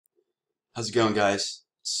How's it going, guys?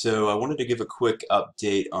 So I wanted to give a quick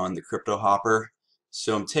update on the Cryptohopper.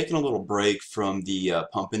 So I'm taking a little break from the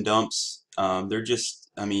pump and dumps. They're just,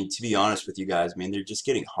 to be honest with you guys, they're just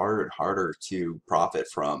getting harder and harder to profit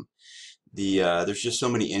from. There's just so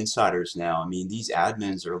many insiders now. These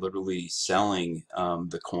admins are literally selling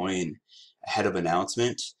the coin ahead of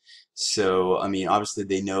announcement. So, obviously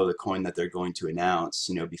they know the coin that they're going to announce,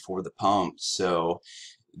 before the pump. So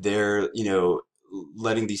they're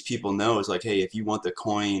letting these people know is like, hey, if you want the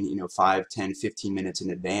coin 5, 10, 15 minutes in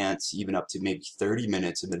advance, even up to maybe 30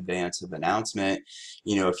 minutes in advance of announcement,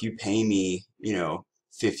 if you pay me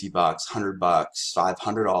 50 bucks, 100 bucks,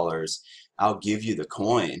 $500, I'll give you the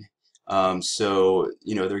coin. So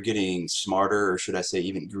they're getting smarter, or should I say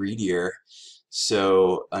even greedier.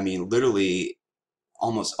 So literally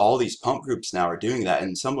almost all these pump groups now are doing that,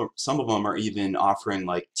 and some of them are even offering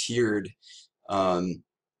um,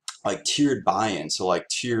 like tiered buy-in. So like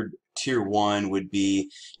tier one would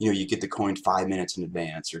be, you get the coin 5 minutes in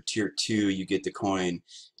advance, or tier two, you get the coin,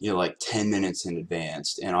 like 10 minutes in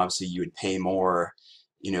advance. And obviously you would pay more,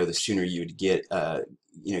 the sooner you would get it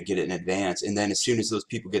in advance. And then as soon as those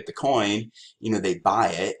people get the coin, they buy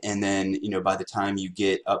it. And then, by the time you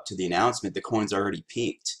get up to the announcement, the coin's already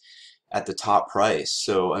peaked at the top price.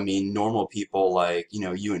 So, normal people like,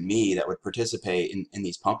 you and me that would participate in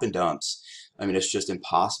these pump and dumps, it's just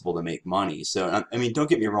impossible to make money. So, don't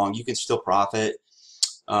get me wrong, you can still profit.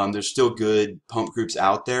 There's still good pump groups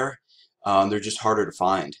out there. They're just harder to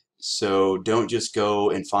find. So don't just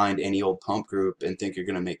go and find any old pump group and think you're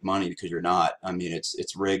going to make money, because you're not.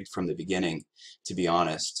 It's rigged from the beginning, to be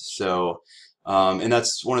honest. So, and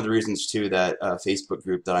that's one of the reasons too that Facebook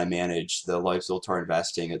group that I manage, the Life Zoltar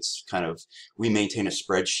Investing, it's kind of, we maintain a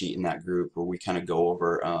spreadsheet in that group where we kind of go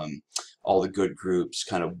over all the good groups,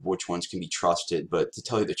 kind of which ones can be trusted. But to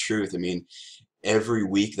tell you the truth, every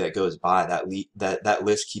week that goes by, that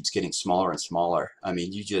list keeps getting smaller and smaller.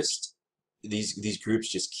 You just, these groups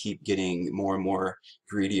just keep getting more and more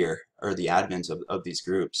greedier, or the admins of these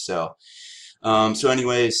groups. So so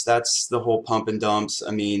anyways, that's the whole pump and dumps.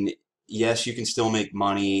 Yes, you can still make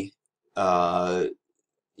money. Uh,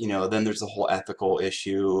 then there's the whole ethical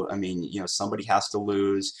issue. Somebody has to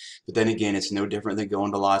lose, but then again, it's no different than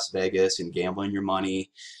going to Las Vegas and gambling your money,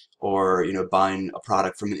 or, buying a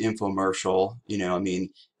product from an infomercial.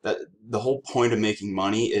 That the whole point of making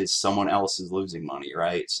money is someone else is losing money,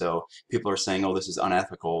 right? So people are saying, oh, this is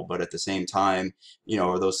unethical, but at the same time,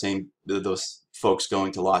 are those folks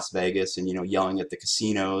going to Las Vegas and, yelling at the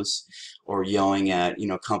casinos, or yelling at,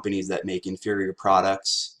 companies that make inferior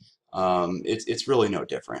products. It's really no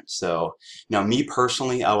different. So now, me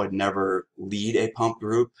personally, I would never lead a pump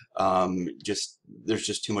group. Just there's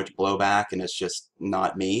just too much blowback, and it's just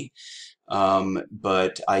not me.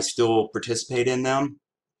 But I still participate in them.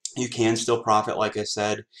 You can still profit, like I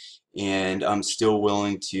said, and I'm still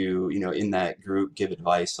willing to, in that group, give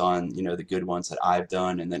advice on, the good ones that I've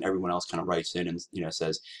done, and then everyone else kind of writes in and,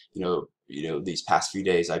 says, these past few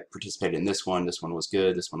days I participated in this one. This one was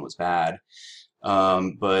good. This one was bad.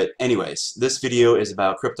 But anyways, this video is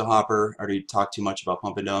about Cryptohopper. I already talked too much about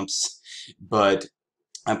pump and dumps, but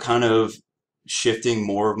I'm kind of shifting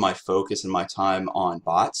more of my focus and my time on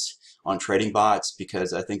bots, on trading bots,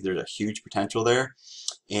 because I think there's a huge potential there.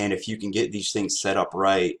 And if you can get these things set up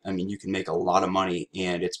right, you can make a lot of money,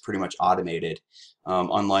 and it's pretty much automated.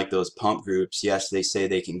 Unlike those pump groups, yes, they say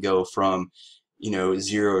they can go from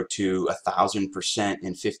 0 to 1,000%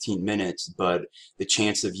 in 15 minutes, but the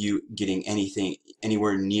chance of you getting anything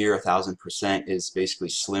anywhere near 1,000% is basically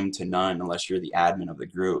slim to none, unless you're the admin of the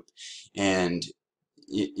group. And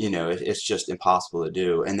it's just impossible to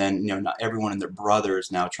do. And then, not everyone and their brother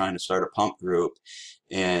is now trying to start a pump group,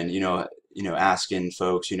 and asking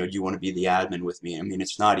folks, do you want to be the admin with me?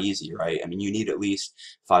 It's not easy, right? You need at least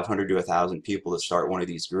 500 to 1,000 people to start one of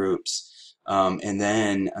these groups. And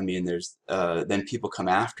then, there's then people come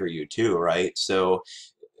after you too, right? So,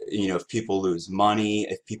 if people lose money,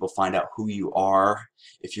 if people find out who you are,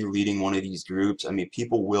 if you're leading one of these groups,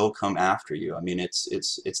 people will come after you.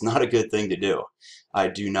 It's not a good thing to do. I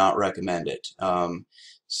do not recommend it.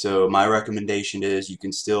 So my recommendation is, you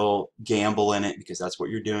can still gamble in it, because that's what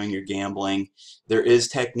you're doing. You're gambling. There is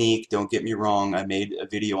technique. Don't get me wrong. I made a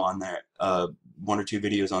video on that, one or two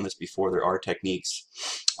videos on this before. There are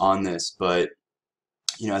techniques on this, but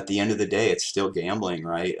at the end of the day, it's still gambling,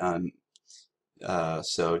 right?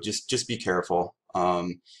 So just be careful.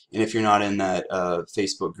 And if you're not in that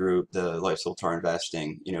Facebook group, the Life Zoltar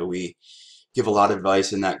Investing, we give a lot of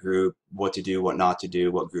advice in that group, what to do, what not to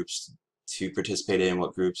do, what groups to participate in,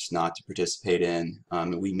 what groups not to participate in.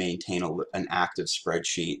 And we maintain an active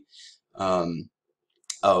spreadsheet. Um,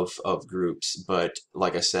 of groups. But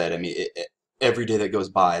like I said, I mean, every day that goes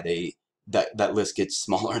by, that list gets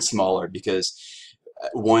smaller and smaller because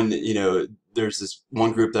one, there's this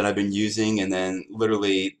one group that I've been using, and then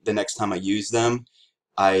literally the next time I use them,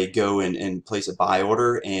 I go and place a buy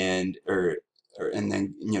order and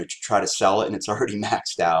then try to sell it, and it's already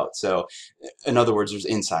maxed out. So in other words, there's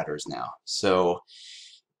insiders now. So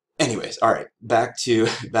anyways, all right, back to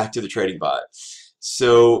back to the trading bot.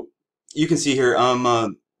 So you can see here,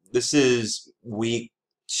 this is week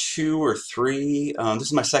 2 or 3. This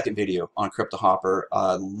is my second video on Cryptohopper.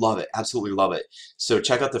 Love it, absolutely love it. So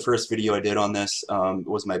check out the first video I did on this. It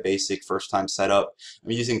was my basic first time setup.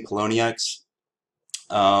 I'm using Poloniex.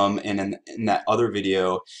 And in that other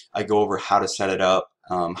video, I go over how to set it up,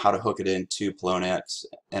 how to hook it into Poloniex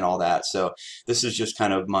and all that. So this is just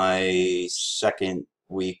kind of my second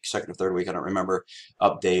or third week, I don't remember,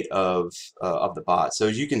 update of the bot. So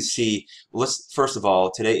as you can see, first of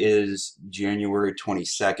all, today is January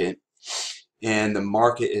 22nd, and the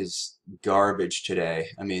market is garbage today.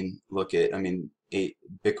 I mean,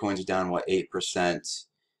 Bitcoin's down, what, 8%?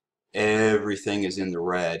 Everything is in the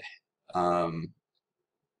red.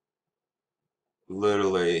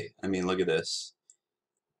 Literally, I mean, look at this.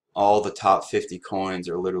 All the top 50 coins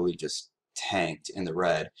are literally just tanked in the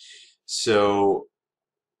red. So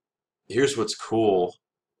here's what's cool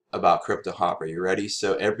about Cryptohopper. You ready?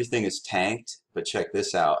 So everything is tanked, but check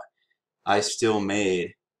this out. I still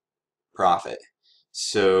made profit.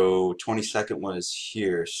 So 22nd was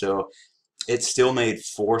here. So it still made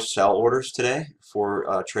 4 sell orders today,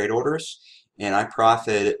 4 trade orders, and I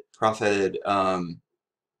profited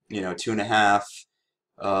 2.5,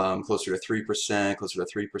 closer to 3%, closer to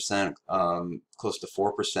 3%, close to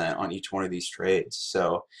 4% on each one of these trades.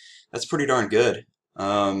 So that's pretty darn good.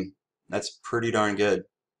 That's pretty darn good.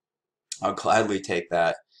 I'll gladly take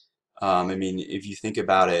that. I mean, if you think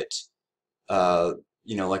about it,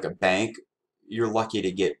 like a bank, you're lucky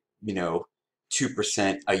to get,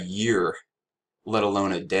 2% a year, let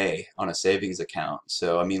alone a day on a savings account.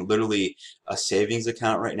 So, I mean, literally a savings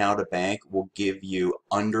account right now at a bank will give you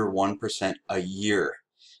under 1% a year.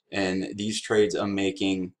 And these trades I'm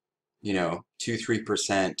making,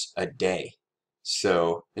 2-3% a day.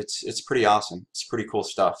 So it's pretty awesome. It's pretty cool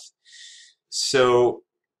stuff. So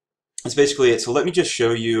that's basically it. So let me just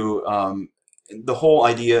show you the whole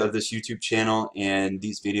idea of this YouTube channel and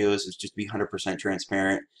these videos is just be 100%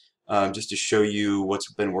 transparent, just to show you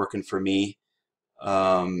what's been working for me.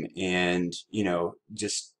 And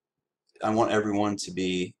just I want everyone to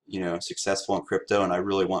be successful in crypto, and I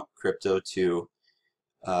really want crypto to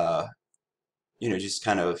just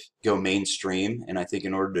kind of go mainstream. And I think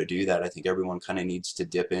in order to do that, I think everyone kind of needs to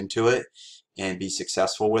dip into it and be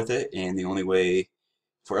successful with it. And the only way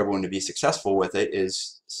for everyone to be successful with it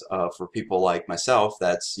is for people like myself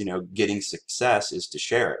that's getting success is to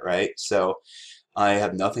share it, right? So I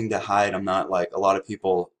have nothing to hide. I'm not like a lot of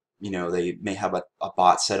people. They may have a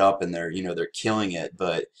bot set up and they're killing it,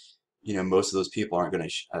 but most of those people aren't going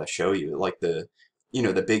to show you, like the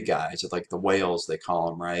big guys, like the whales they call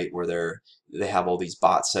them, right, where they have all these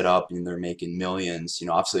bots set up and they're making millions.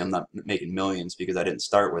 Obviously I'm not making millions because I didn't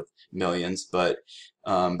start with millions, but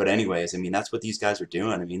anyways, I mean, that's what these guys are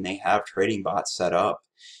doing. I mean, they have trading bots set up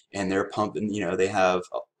and they're pumping, they have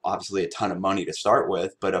obviously a ton of money to start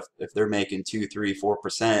with, but if they're making 2, 3,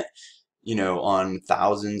 4%, on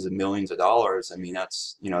thousands and millions of dollars, I mean,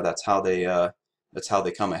 that's how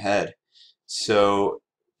they come ahead. So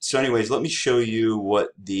anyways, let me show you what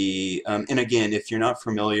and again, if you're not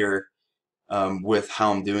familiar with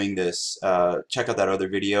how I'm doing this, check out that other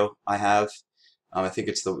video I have. I think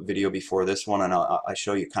it's the video before this one, and I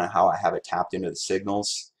show you kind of how I have it tapped into the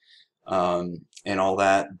signals and all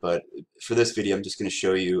that. But for this video, I'm just going to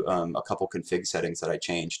show you a couple config settings that I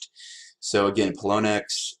changed. So again,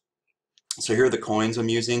 Poloniex. So here are the coins I'm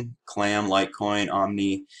using: Clam, Litecoin,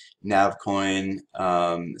 Omni, Navcoin,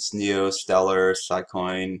 SNEO, Stellar,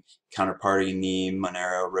 Sidecoin, Counterparty, Neem,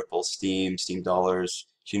 Monero, Ripple, Steam, Steam Dollars,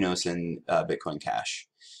 Junos, and Bitcoin Cash.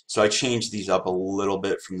 So I changed these up a little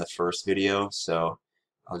bit from the first video, so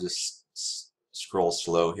I'll just scroll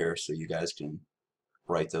slow here so you guys can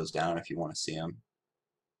write those down if you want to see them.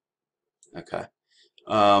 Okay.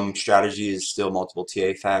 Strategy is still multiple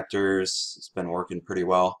TA factors. It's been working pretty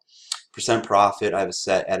well. Percent profit, I have it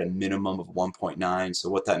set at a minimum of 1.9. So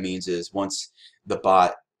what that means is once the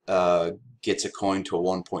bot gets a coin to a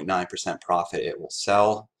 1.9% profit, it will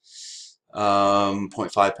sell.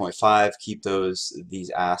 0.5, 0.5, keep these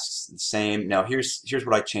asks the same. Now here's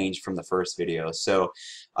what I changed from the first video. So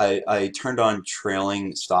I turned on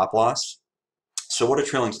trailing stop loss. So what a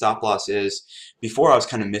trailing stop loss is, before I was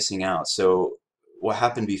kind of missing out. So what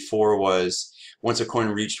happened before was once a coin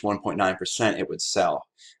reached 1.9%, it would sell.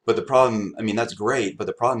 But the problem, I mean, that's great, but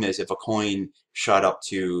the problem is if a coin shot up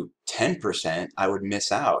to 10%, I would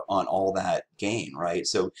miss out on all that gain, right?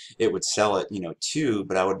 So it would sell at, 2,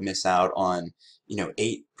 but I would miss out on,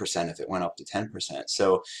 8% if it went up to 10%.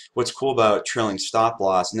 So what's cool about trailing stop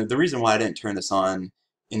loss, and the reason why I didn't turn this on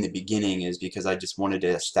in the beginning is because I just wanted to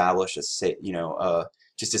establish a,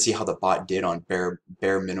 just to see how the bot did on bare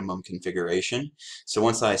minimum configuration. So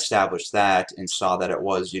once I established that and saw that it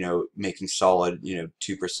was, making solid,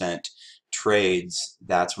 2% trades,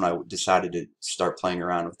 that's when I decided to start playing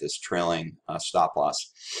around with this trailing stop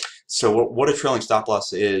loss. So what a trailing stop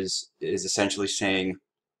loss is essentially saying,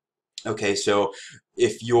 okay, so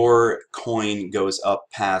if your coin goes up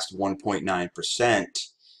past 1.9%,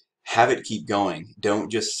 have it keep going.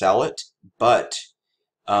 Don't just sell it, but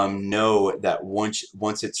know that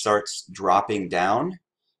once it starts dropping down,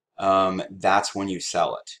 that's when you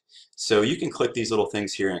sell it. So you can click these little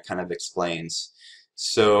things here and it kind of explains.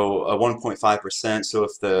 So 1.5%, so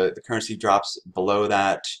if the currency drops below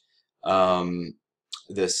that,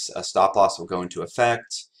 this stop loss will go into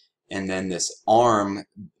effect. And then this arm,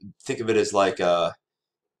 think of it as like a,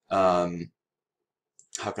 how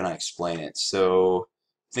can I explain it? So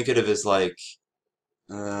think of it as like,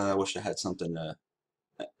 I wish I had something a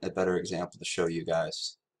better example to show you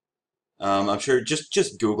guys. I'm sure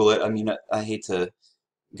just Google it. I mean, I hate to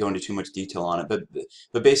go into too much detail on it,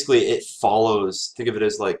 but basically it follows. Think of it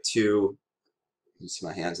as like two. You see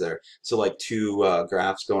my hands there. So like two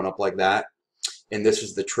graphs going up like that, and this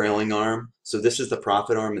is the trailing arm. So this is the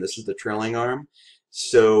profit arm, and this is the trailing arm.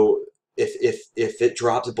 So if it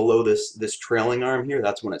drops below this trailing arm here,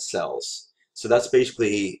 that's when it sells. So that's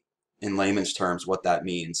basically, in layman's terms, what that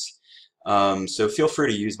means. So feel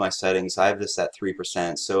free to use my settings. I have this at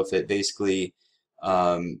 3%. So if it basically,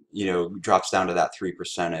 drops down to that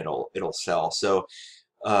 3%, it'll sell. So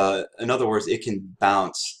in other words, it can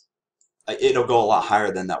bounce. It'll go a lot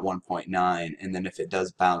higher than that 1.9, and then if it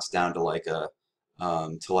does bounce down to like a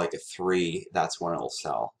 3, that's when it'll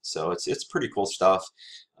sell. So it's pretty cool stuff.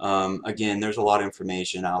 Again, there's a lot of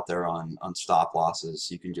information out there on stop losses.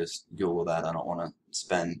 You can just Google that. I don't want to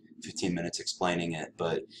spend 15 minutes explaining it,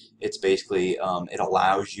 but it's basically it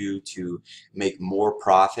allows you to make more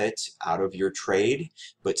profit out of your trade,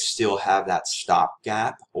 but still have that stop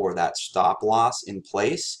gap or that stop loss in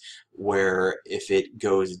place, where if it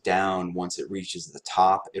goes down once it reaches the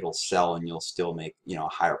top, it'll sell and you'll still make, a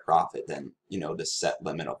higher profit than, the set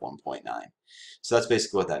limit of 1.9. So that's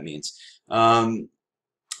basically what that means.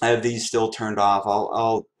 I have these still turned off.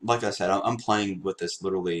 I'll like I said, I'm playing with this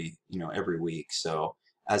literally, every week. So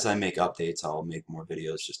as I make updates, I'll make more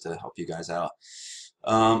videos just to help you guys out.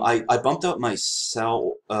 I bumped up my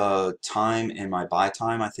sell time and my buy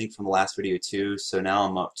time, I think, from the last video too. So now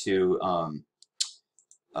I'm up to I'm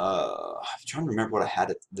trying to remember what I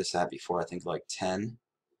had this at before. I think like 10.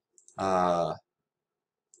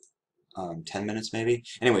 10 minutes maybe.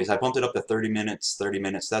 Anyways, I bumped it up to 30 minutes, 30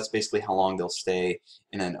 minutes. That's basically how long they'll stay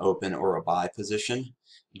in an open or a buy position,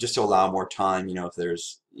 just to allow more time, if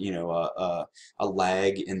there's, a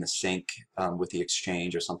lag in the sync with the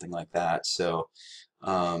exchange or something like that. So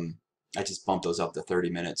I just bumped those up to 30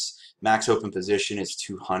 minutes. Max open position is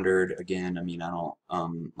 200. Again, I mean, I don't,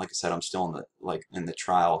 like I said, I'm still in the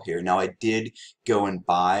trial here. Now I did go and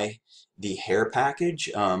buy the hair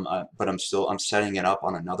package, but I'm setting it up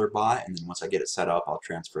on another bot, and then once I get it set up, I'll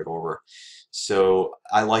transfer it over. So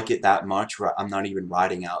I like it that much. I'm not even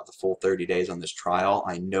riding out the full 30 days on this trial.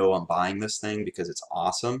 I know I'm buying this thing because it's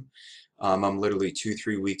awesome. I'm literally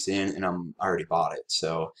 2-3 weeks in, and I already bought it.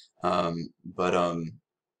 So,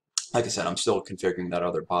 like I said, I'm still configuring that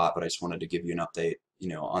other bot, but I just wanted to give you an update,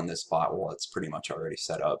 on this bot while it's pretty much already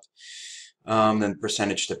set up. Then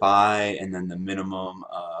percentage to buy, and then the minimum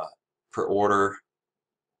per order,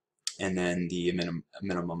 and then the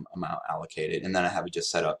minimum amount allocated, and then I have it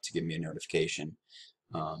just set up to give me a notification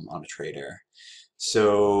on a trade error.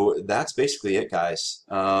 So that's basically it, guys.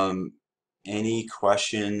 Any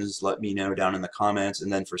questions, let me know down in the comments.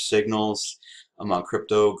 And then for signals, I'm on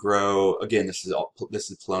Crypto Grow. Again, this is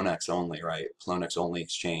Poloniex only, right? Poloniex only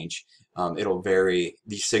exchange. It'll vary.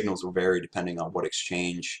 These signals will vary depending on what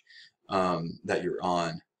exchange that you're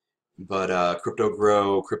on. But Crypto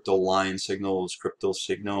Grow, Crypto Lion signals, Crypto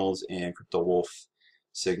signals, and Crypto Wolf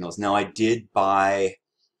signals. Now I did buy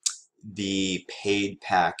the paid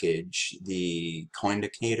package, the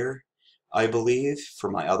Coindicator, I believe, for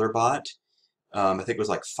my other bot. I think it was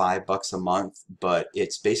like $5 a month, but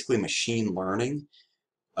it's basically machine learning,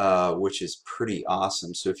 which is pretty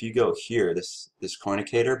awesome. So if you go here, this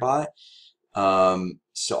Coindicator bot,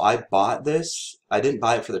 So I bought this. I didn't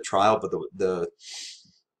buy it for the trial, but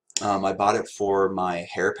I bought it for my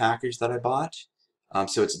hair package that I bought.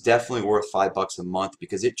 So it's definitely worth $5 a month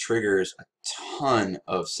because it triggers a ton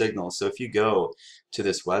of signals. So if you go to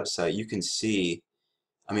this website, you can see,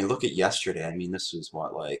 I mean, look at yesterday. I mean, this was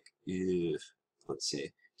what, like, let's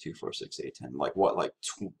see, 2, 4, 6, 8, 10, like what, like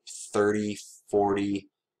 30, 40,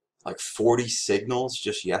 like 40 signals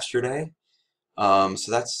just yesterday. So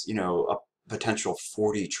that's, a potential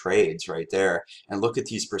 40 trades right there. And look at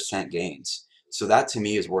these percent gains. So that to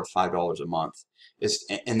me is worth $5 a month.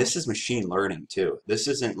 And this is machine learning too. This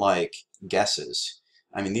isn't like guesses.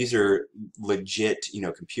 I mean, these are legit,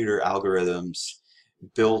 computer algorithms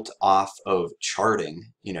built off of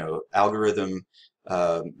charting, algorithm,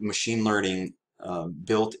 machine learning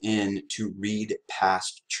built in to read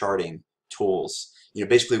past charting tools.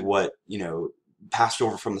 Basically what, passed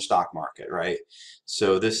over from the stock market, right?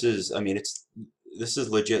 So this is, I mean, this is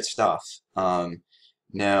legit stuff.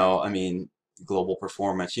 Now, I mean, global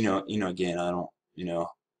performance, again, I don't,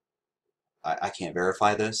 I can't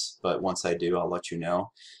verify this, but once I do, I'll let you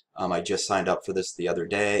know. I just signed up for this the other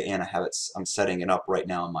day, and I'm setting it up right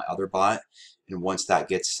now on my other bot. And once that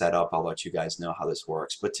gets set up, I'll let you guys know how this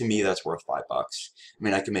works. But to me, that's worth $5. I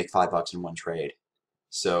mean, I can make $5 in one trade.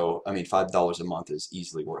 So, I mean, $5 a month is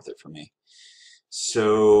easily worth it for me.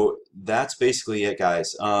 So that's basically it,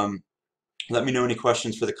 guys. Let me know any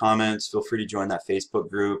questions for the comments. Feel free to join that Facebook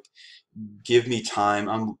group. Give me time.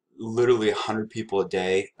 I'm literally 100 people a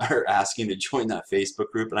day are asking to join that Facebook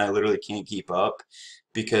group, and I literally can't keep up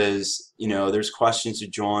because, there's questions to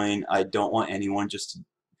join. I don't want anyone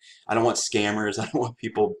I don't want scammers. I don't want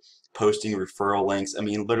people posting referral links. I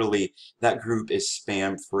mean, literally, that group is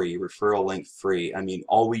spam free, referral link free. I mean,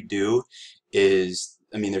 all we do is,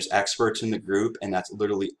 I mean, there's experts in the group, and that's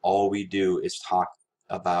literally all we do is talk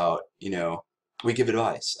about, we give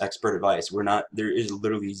advice, expert advice. There is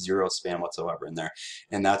literally zero spam whatsoever in there.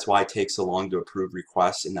 And that's why it takes so long to approve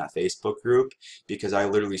requests in that Facebook group, because I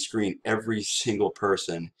literally screen every single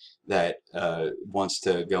person that wants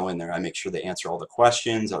to go in there. I make sure they answer all the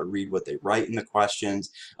questions. I read what they write in the questions.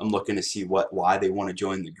 I'm looking to see why they want to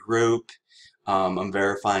join the group. I'm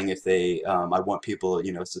verifying if I want people,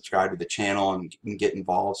 subscribe to the channel and get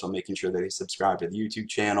involved. So I'm making sure that they subscribe to the YouTube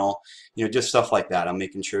channel, just stuff like that. I'm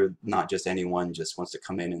making sure not just anyone just wants to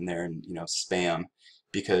come in there and, spam,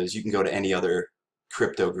 because you can go to any other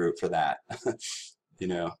crypto group for that, you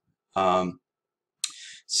know. Um,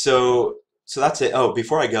 so that's it. Oh,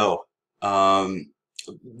 before I go, um,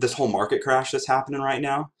 this whole market crash that's happening right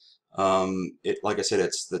now. Like I said,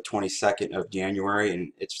 it's the 22nd of January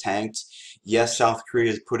and it's tanked. Yes, South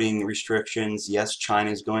Korea is putting restrictions. Yes, China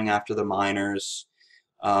is going after the miners.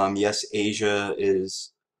 Yes, Asia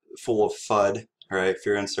is full of FUD, right?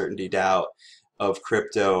 Fear, uncertainty, doubt of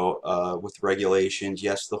crypto with regulations.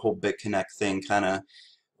 Yes, the whole BitConnect thing kind of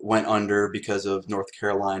went under because of North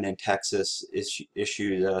Carolina and Texas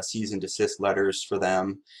issued cease and desist letters for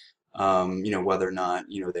them. Whether or not,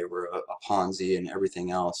 they were a Ponzi and everything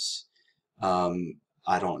else. Um,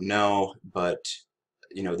 I don't know, but,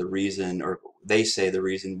 the reason, or they say the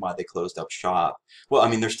reason why they closed up shop. Well, I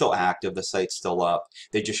mean, they're still active. The site's still up.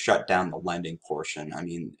 They just shut down the lending portion. I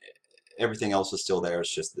mean, everything else is still there.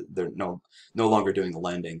 It's just that they're no longer doing the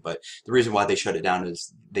lending. But the reason why they shut it down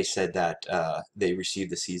is they said that they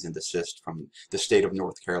received the cease and desist from the state of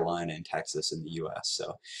North Carolina and Texas in the U.S.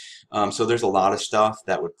 So there's a lot of stuff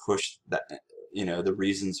that would push that, the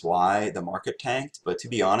reasons why the market tanked. But to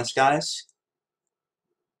be honest, guys,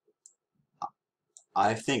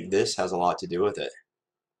 I think this has a lot to do with it.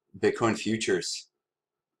 Bitcoin futures,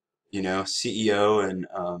 CEO and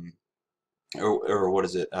or what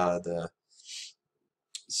is it? The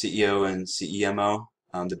CEO and CEMO,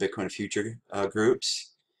 the Bitcoin future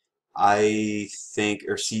groups. I think,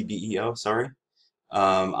 or CBEO, sorry.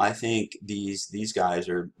 I think these guys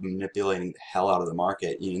are manipulating the hell out of the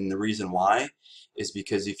market. And the reason why is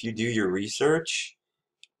because if you do your research,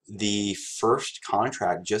 the first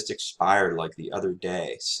contract just expired like the other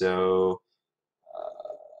day. So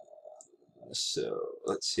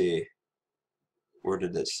let's see, where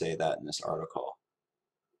did it say that in this article?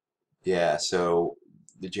 Yeah, so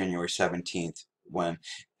the January 17th when.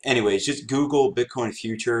 Anyways, just Google Bitcoin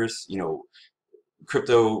futures,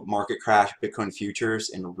 crypto market crash, Bitcoin futures,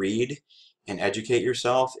 and read and educate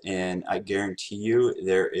yourself. And I guarantee you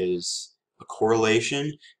there is a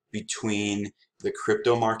correlation between the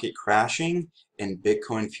crypto market crashing and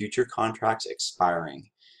Bitcoin future contracts expiring.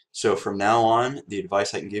 So from now on, the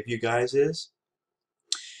advice I can give you guys is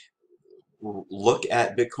look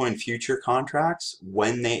at Bitcoin future contracts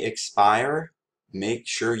when they expire, make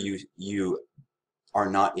sure you are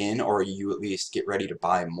not in, or you at least get ready to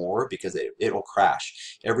buy more, because it'll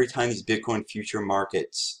crash. Every time these Bitcoin future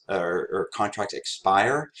markets or contracts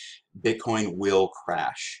expire, Bitcoin will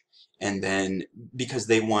crash. And then because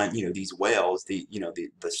they want, these whales, the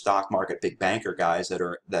stock market big banker guys that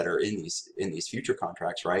are in these future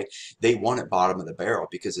contracts, right? They want it bottom of the barrel,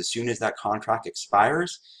 because as soon as that contract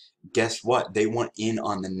expires, guess what? They want in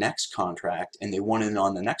on the next contract, and they want in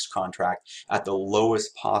on the next contract at the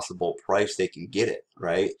lowest possible price they can get it,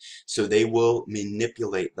 right? So they will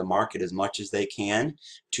manipulate the market as much as they can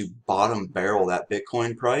to bottom barrel that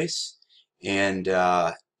Bitcoin price. And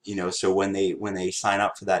so when they sign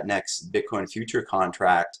up for that next Bitcoin future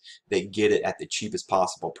contract, they get it at the cheapest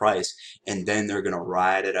possible price, and then they're going to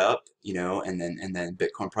ride it up, and then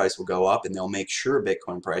Bitcoin price will go up, and they'll make sure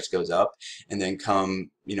Bitcoin price goes up, and then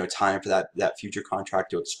come, time for that future contract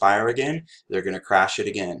to expire again, they're going to crash it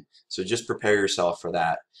again. So just prepare yourself for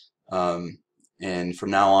that. Um, and from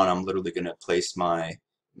now on, I'm literally going to place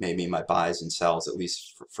maybe my buys and sells, at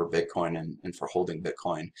least for Bitcoin, and for holding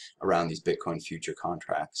Bitcoin around these Bitcoin future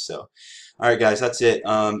contracts. So, all right, guys, that's it.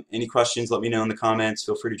 Any questions, let me know in the comments.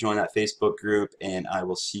 Feel free to join that Facebook group, and I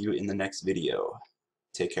will see you in the next video.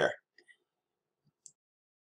 Take care.